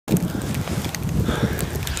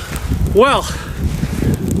Well,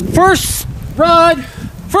 first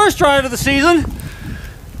ride of the season,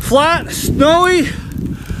 flat, snowy.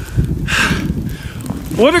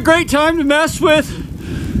 What a great time to mess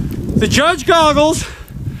with the Judge Goggles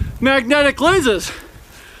magnetic lenses.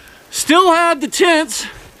 Still had the tints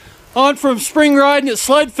on from spring riding at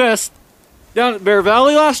Sled Fest down at Bear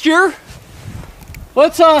Valley last year.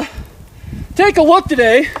 Let's take a look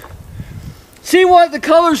today, see what the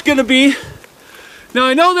color's gonna be. Now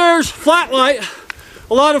I know there's flat light,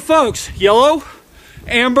 a lot of folks, yellow,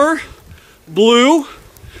 amber, blue.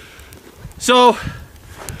 So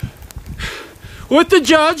with the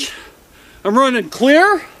Judge, I'm running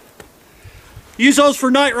clear. Use those for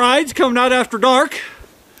night rides coming out after dark.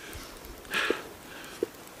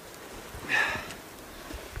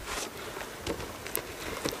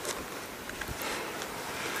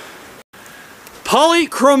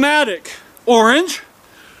 Polychromatic orange,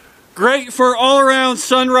 great for all-around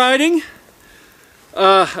sun riding.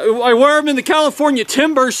 I wear them in the California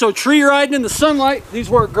timber, so tree riding in the sunlight, these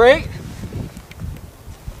work great.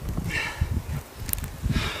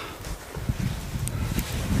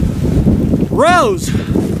 Rose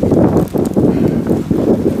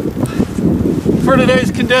for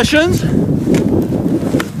today's conditions.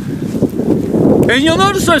 And you'll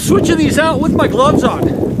notice I'm switching these out with my gloves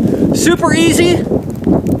on. Super easy.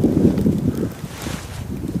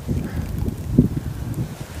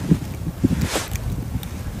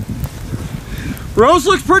 Rose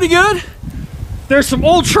looks pretty good. There's some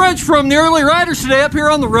old trench from the early riders today up here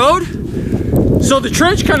on the road. So the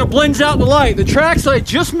trench kind of blends out in the light. The tracks I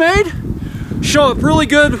just made show up really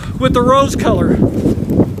good with the rose color.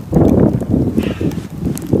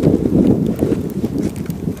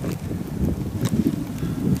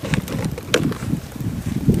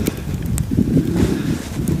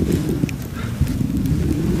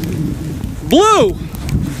 Blue.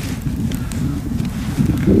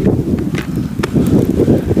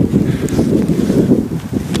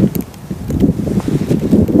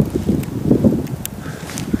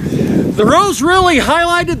 The rose really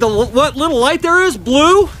highlighted what little light there is.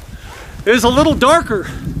 Blue is a little darker.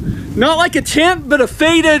 Not like a tint, but a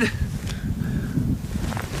faded.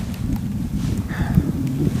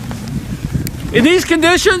 In these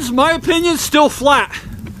conditions, my opinion is still flat.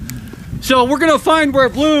 So we're gonna find where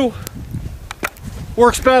blue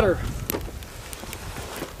works better.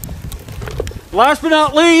 Last but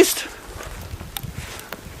not least,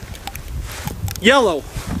 yellow.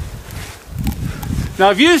 Now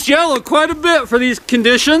I've used yellow quite a bit for these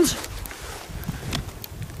conditions.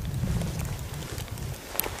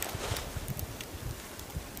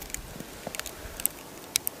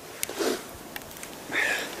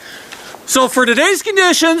 So for today's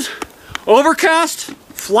conditions, overcast,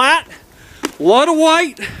 flat, a lot of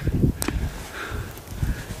white.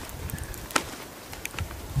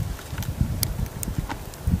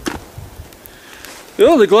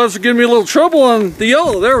 Oh, the gloves are giving me a little trouble on the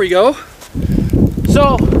yellow. There we go.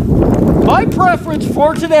 So, my preference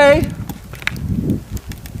for today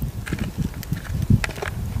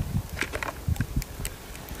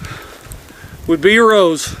would be a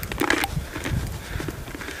rose.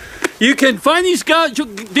 You can find these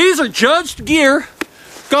are Judge Gear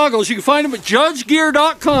goggles. You can find them at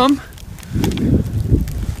judgegear.com.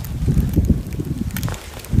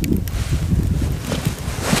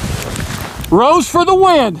 Rose for the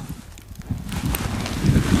win.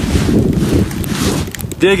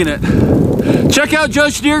 Digging it. Check out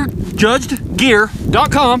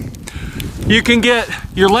judgegear.com. You can get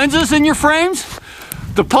your lenses and your frames.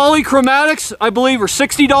 The polychromatics, I believe, are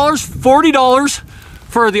 $60, $40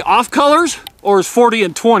 for the off colors, or is $40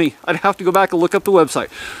 and $20. I'd have to go back and look up the website.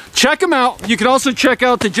 Check them out. You can also check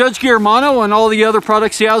out the Judge Gear Mono and all the other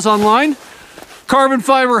products he has online. Carbon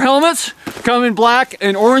fiber helmets come in black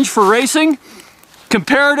and orange for racing.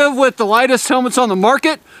 Comparative with the lightest helmets on the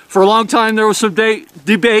market. For a long time there was some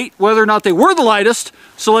debate whether or not they were the lightest,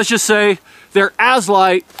 so let's just say they're as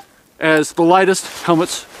light as the lightest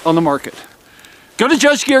helmets on the market. Go to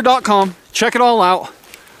judgegear.com, check it all out.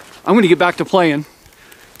 I'm going to get back to playing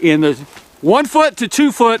in the 1 foot to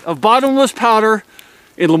 2 foot of bottomless powder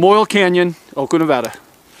in Lamoille Canyon, Oakland, Nevada.